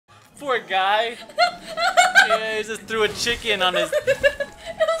Poor guy. Yeah, he just threw a chicken on his.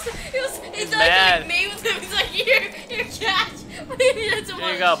 He's mad. like me with him. He's like, here, catch. Here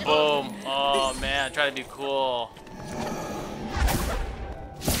You go, boom. Oh man, try to be cool.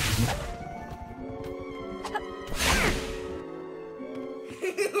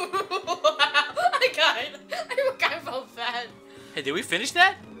 I felt bad. Hey, did we finish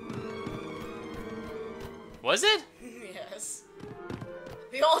that? Was it? Yes.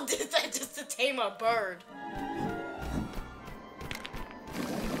 We all did that just to tame a bird.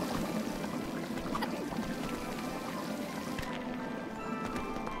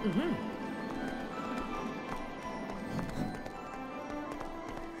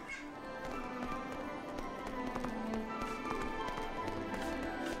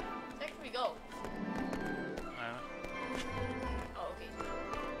 Where can we go? Oh, okay.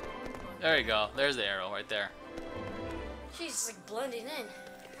 There you go. There's the arrow right there. She's like blending in.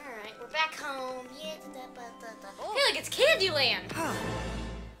 Alright, we're back home. Yeah, oh. Hey, look, it's Candyland!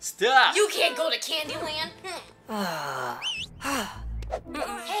 Stop! You can't go to Candyland!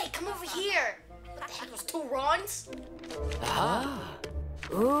 Hey, come over here! What the heck, those two Rons?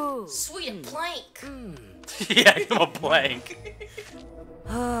 Ooh. Sweet, a plank! Yeah, give him a blank.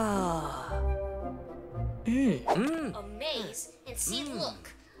 A maze, and see,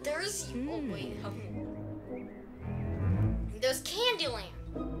 look! There's... Oh, wait, there's Candyland!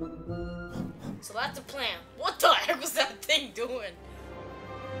 So that's the plan. What the heck was that thing doing?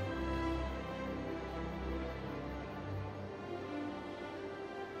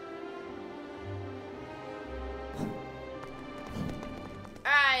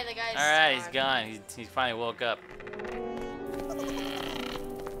 Alright, the guy's Alright, he's gone. He finally woke up.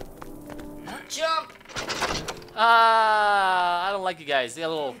 Jump! I don't like you guys. The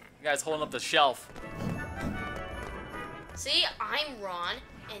little guys holding up the shelf. See, I'm Ron,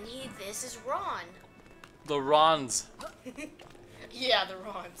 and this is Ron. The Rons. Yeah, the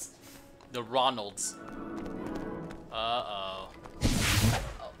Rons. The Ronalds. Uh-oh.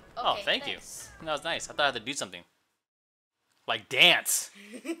 Oh, okay, thank thanks. you. That was nice. I thought I had to do something. Like dance.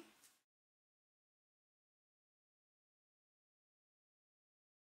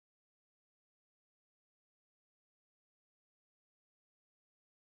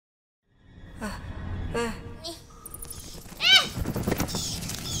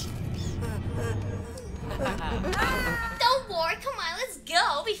 Don't worry, come on, let's go.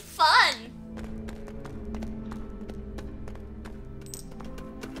 It'll be fun.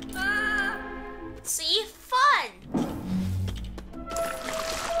 See, fun.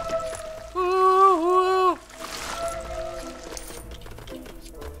 Woo-hoo.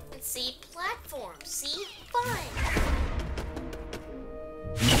 And see, platform. See, fun.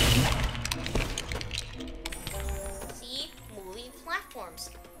 See, moving platforms.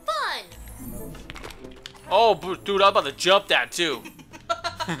 Fun. Oh, dude, I'm about to jump that too.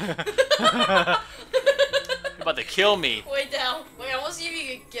 You're about to kill me. Wait down. Wait, I want to see if you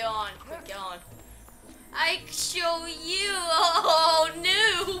can get on. Quick, get on. I show you a whole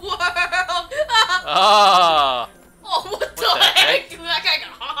new world. Ah. Oh, what the the heck? heck? Dude, that guy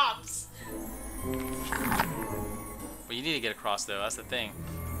got hops. But you need to get across though. That's the thing.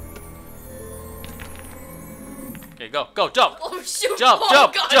 Okay, go, go, jump. Oh, shoot. Jump, oh,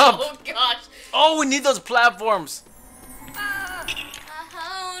 jump, God. jump. Oh, gosh. Oh, we need those platforms. A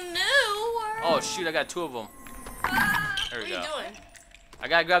whole new world. Oh shoot, I got two of them. There What are we you go. doing? I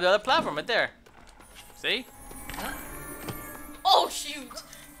gotta grab the other platform right there. See? Oh, shoot.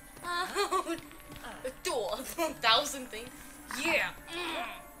 Oh, do 1,000 things. Yeah.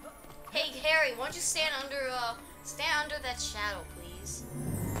 Hey, Harry, why don't you stand under that shadow, please?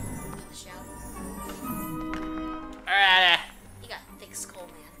 The shadow. Alright. You got a thick skull,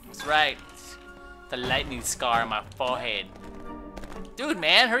 man. That's right. The lightning scar on my forehead. Dude,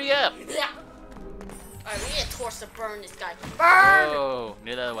 man, hurry up. Yeah. Alright, we need a torch to burn this guy. Burn! Oh,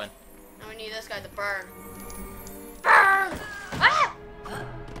 near the other one. Now we need this guy to burn. Burn! Ah!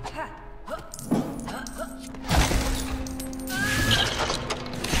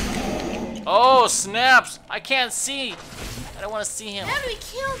 Oh, snaps! I can't see. I don't want to see him. How do we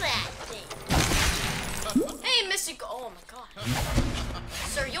kill that thing? Hey, Mr. Oh my God.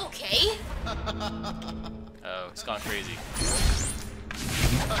 Sir, you okay? Oh, he's gone crazy.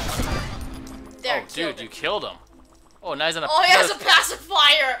 There, Oh, dude, you killed him. Oh, now he's on a. Oh, he has a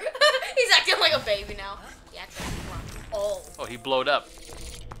pacifier. He's acting like a baby now. He acts like oh. Oh, he blowed up.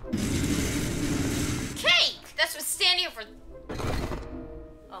 Cake. That's what's standing for.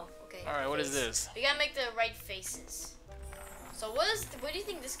 Oh, okay. All right, what is this? We gotta make the right faces. So what do you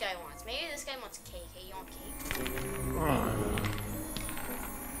think this guy wants? Maybe this guy wants cake. Hey, you want cake?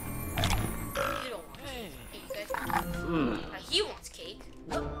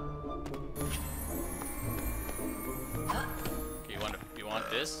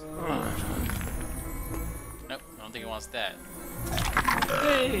 that?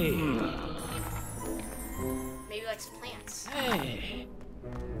 Hey! Maybe he likes plants. Hey!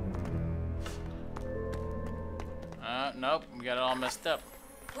 Nope, we got it all messed up.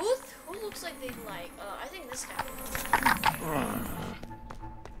 Who looks like they like? I think this guy.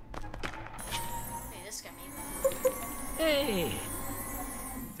 Hey, this guy maybe. Hey!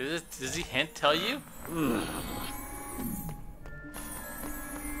 Does he hint tell you?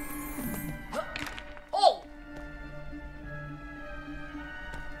 Oh!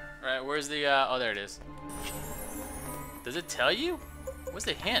 Alright, where's the, oh, there it is. Does it tell you? What's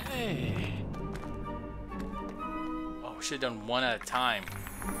the hint? Hey! Oh, we should have done one at a time.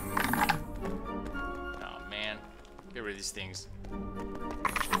 Oh, man. Get rid of these things.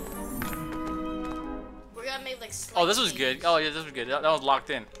 We're gonna make like. Oh, this was good. Oh, yeah, this was good. That was locked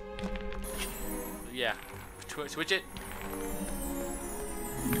in. Yeah. Switch it.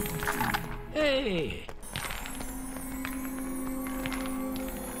 Hey!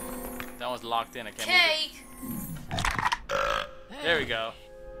 That one's locked in. I can't move Cake. it. There we go.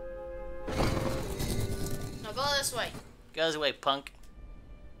 Now go this way. Goes away, punk.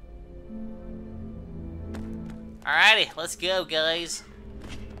 Alrighty, let's go, guys.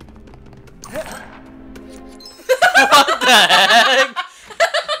 What the heck?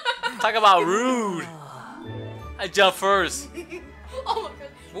 Talk about rude. I jumped first. Oh my god.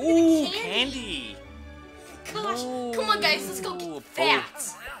 Ooh, Candy. candy. Gosh. Come on, guys. Let's go Ooh, get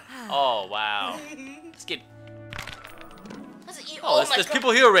fat. Oh, wow. Let's get... Let's eat. Oh, my there's god.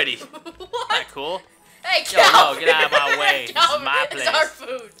 people here already. What? That cool. Hey, Yo, Calvin. no, get out of my way. This is Calvin, my place. It's our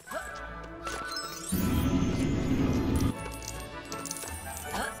food.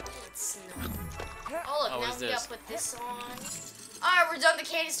 Oh, look, Oh, now what's we this? gotta put this on. Alright, we're done the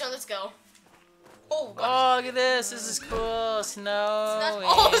candy store. Let's go. Oh, gosh. Oh, look at this. This is cool. Snow.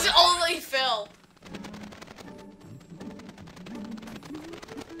 Oh, it's only Phil.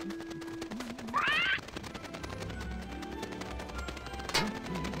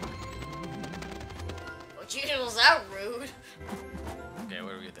 Oh, was that rude? Okay,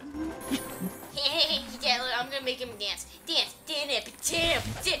 where do we get that? Yeah, look, I'm gonna make him dance. Dance. Okay.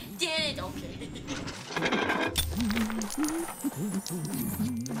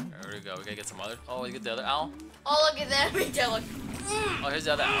 There we go. We gotta get some other. Oh, we get the other owl. Oh, look at that. We did look. Oh, here's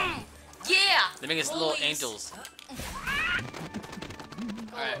the other owl. Yeah. They make us little Police. angels. Oh,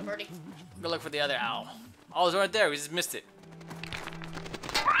 Alright. birdie. Go look for the other owl. Oh, it's right there. We just missed it.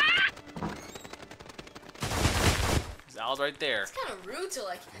 There's owl's right there. It's kind of rude to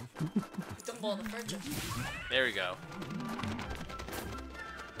like stumble on the furniture. There we go.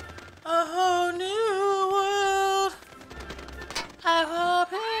 A whole new world. I hope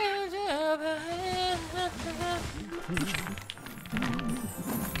I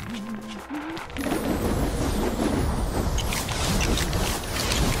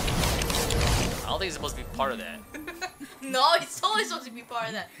don't think it's supposed to be part of that. No, it's totally supposed to be part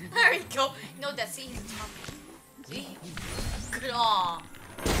of that. There you go. You know that. See, he's a top. See? Good. Aw.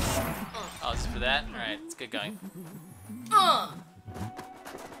 Oh, just for that? Alright, let's get going. Uh.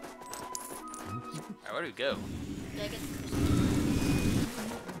 Alright, where do we go? Did I get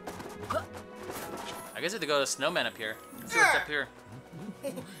I guess we have to go to Snowman up here. Let's see what's up here.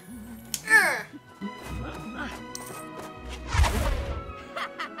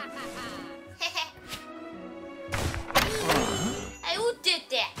 Hey, who did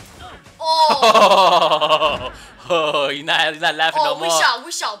that? Oh. Oh, you're not laughing no Oh, more.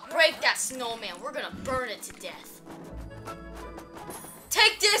 we shall break that snowman. We're gonna burn it to death.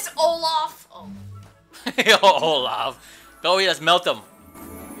 Take this, Olaf. Oh. Olaf. Go here, let's melt them.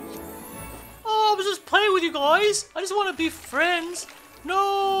 Oh, I was just playing with you guys. I just want to be friends.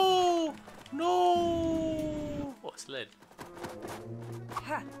 No. No. Oh, sled.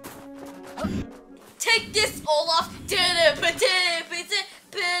 Take this, Olaf.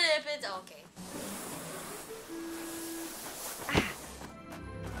 Okay.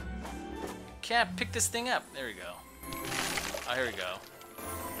 Can't pick this thing up. There we go. Oh, here we go.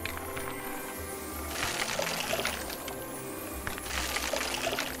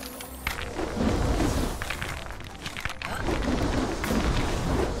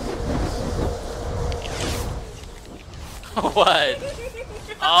 What?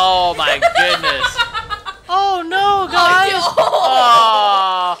 Oh my goodness. Oh no, guys.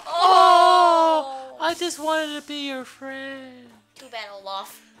 Oh, no. Oh. I just wanted to be your friend. Too bad,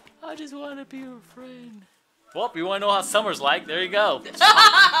 Olaf. I just want to be your friend. Well, you want to know how summer's like? There you go. It's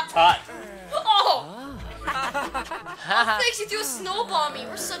hot. Oh. Thanks, you threw a snowball at me.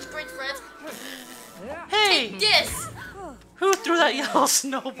 We're such great friends. Hey, Take this. who threw that yellow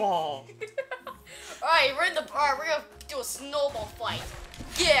snowball? Alright, we're in the bar. We're gonna do a snowball fight.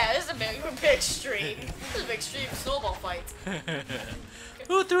 Yeah, this is a big stream. This is a big stream snowball fight.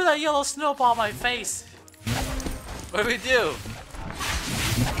 Who threw that yellow snowball in my face? What do we do?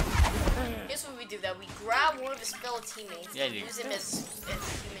 Here's what we do. That we grab one of his fellow teammates and you- use him as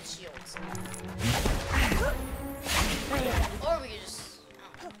human shields. Or we could just.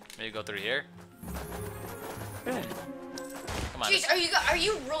 Maybe go through here. Come on. Jeez, are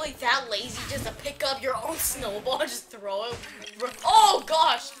you really that lazy just to pick up your own snowball and just throw it? Oh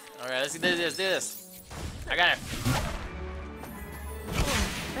gosh! All right, let's do this. Do this. I got it.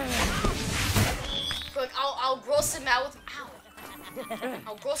 Quick, I'll gross him out with. Ow!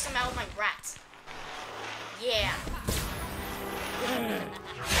 I'll gross him out with my rats. Yeah.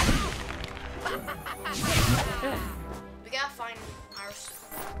 We gotta find our.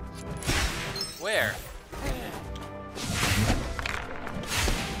 Where?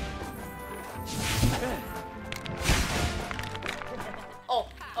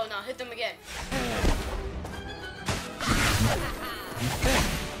 Oh no! Hit them again.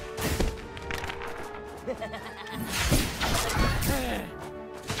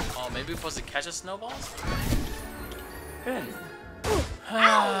 Oh, maybe we're supposed to catch the snowballs?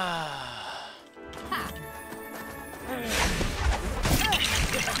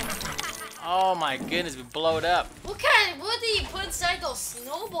 Oh my goodness, we blow it up. What did you put inside those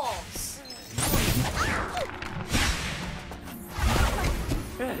snowballs?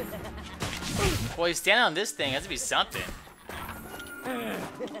 Boy, you stand on this thing, it has to be something.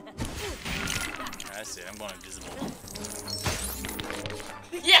 That's it, I'm going invisible.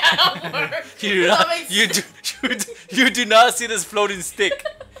 Yeah, that'll work. You do not see this floating stick.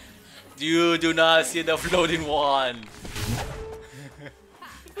 You do not see the floating one.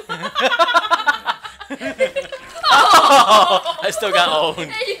 Oh, I still got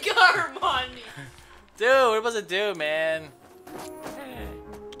owned. And you got Hermione. Dude, what are we supposed to do, man?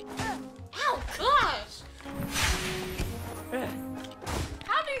 Oh gosh.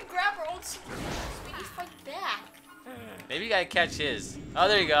 How do you grab our own Sweetie fight back? Maybe you gotta catch his. Oh,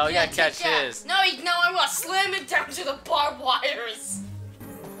 there you go. You Yeah, gotta catch take that. his. No, I'm gonna slam it down to the barbed wires.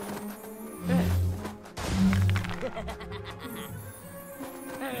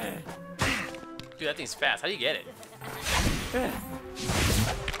 Dude, that thing's fast. How do you get it? I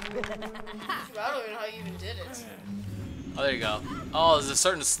don't even know how you even did it. Oh, there you go. Oh, there's a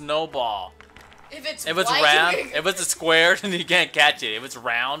certain snowball. If it's If it's white, round, if it's a square, then you can't catch it. If it's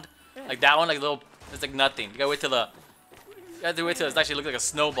round, like that one, like little, it's like nothing. You gotta wait till the. You have to wait till it actually looks like a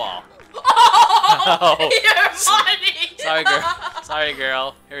snowball. Oh, you're funny. Sorry, girl. Sorry,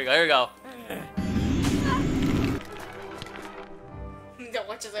 girl. Here we go. Here we go. No,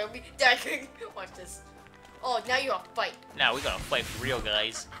 watch this. Dad, watch this. Oh, now you're gonna fight. Now we gotta fight for real,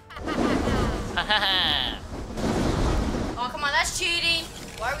 guys. Oh, come on, that's cheating.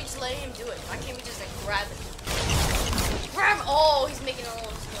 Why are we just letting him do it? Why can't we just like grab it? Grab him. Oh, he's making a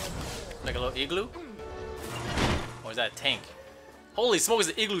little snow. Like a little igloo? Or is that a tank? Holy smoke, it's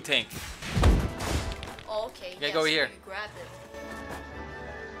an igloo tank. Oh, okay. You gotta yeah, go over so here. You grab it.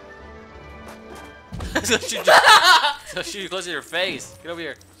 So shoot you close to your face. Get over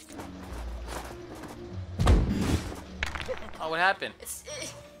here. Oh, what happened? It's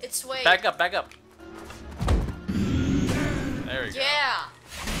swayed. Back up, back up. There we go. Yeah.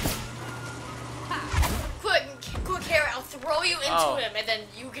 Quick, Harry, I'll throw you into Oh. him, and then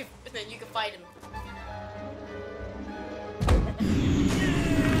you can fight him.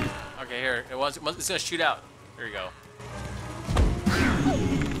 Okay, here. It's gonna shoot out. There you go.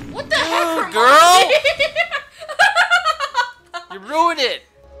 What the heck, girl? Hermione? You ruined it.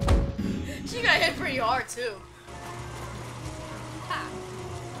 She got hit pretty hard too.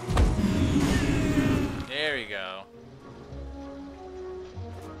 There we go.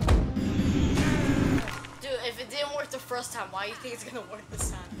 Dude, if it didn't work the first time, why do you think it's gonna work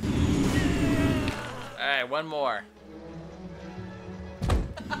this time? Alright, one more.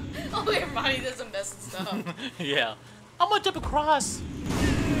 Oh, Hermione doesn't mess with stuff. Yeah. I'm gonna jump across.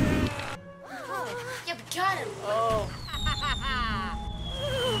 Yeah, we got him. Oh.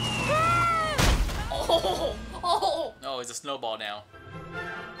 Oh. Oh, it's a snowball now.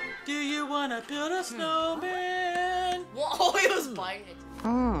 Do you wanna build a snowman? Whoa, he was biting it.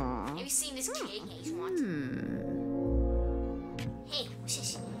 Have you seen this kid? Hey, you want? Hey, what's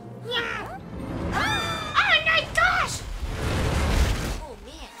this? Yeah. Oh my gosh! Oh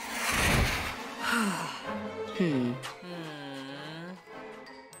man.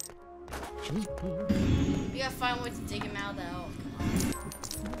 We gotta find a way to dig him out of the hole.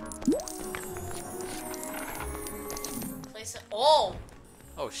 Place it. Oh!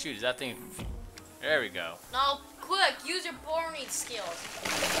 Oh shoot, is that thing? There we go. No, quick. Use your boring skills.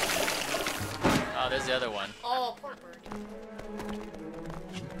 Oh, there's the other one. Oh, poor birdie.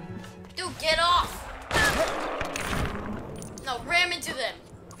 Dude, get off. No, ram into them.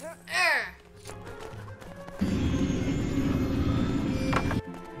 Let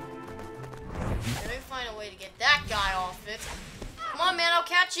me find a way to get that guy off it. Come on, man, I'll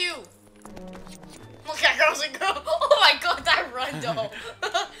catch you. Look at girls and girls. Oh my god, that run though.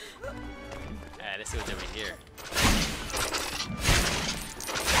 Alright, let's see what's over here.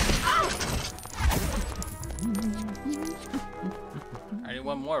 I need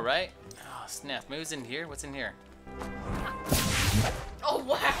one more, right? Oh, snap. Maybe it's in here? What's in here? Oh,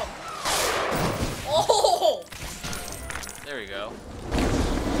 wow. Oh! There we go.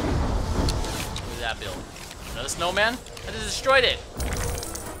 What was that build? Another snowman? I just destroyed it.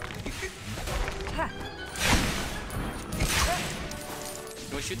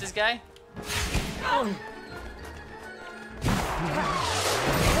 Can we shoot this guy?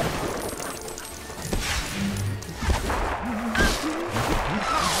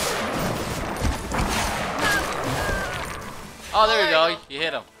 Oh, there we go. You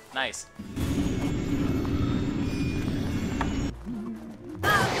hit him. Nice.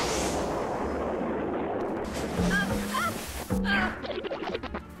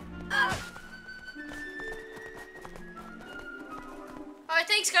 Alright,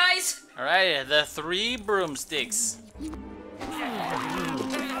 thanks, guys. Alright, the 3 broomsticks.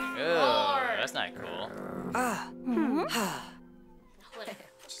 Oh, that's not cool. Whatever.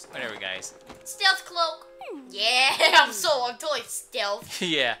 Just Whatever, guys. stealth cloak. Yeah, I'm totally stealth.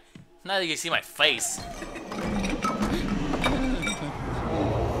 Yeah. Now that you can see my face.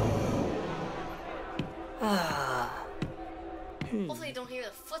 Hopefully you don't hear the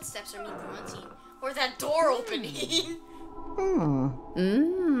footsteps or me grunting. Or that door opening. Oh,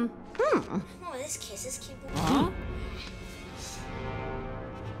 this kiss is cute. Oh.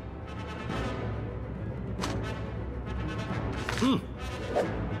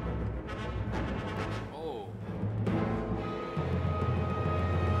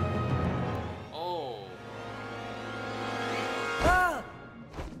 Oh.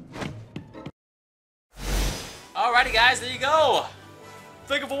 Alrighty, guys, there you go.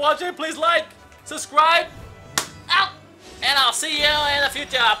 Thank you for watching. Please like, subscribe, Ow! and I'll see you in the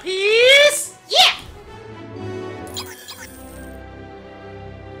future. Peace. Yeah!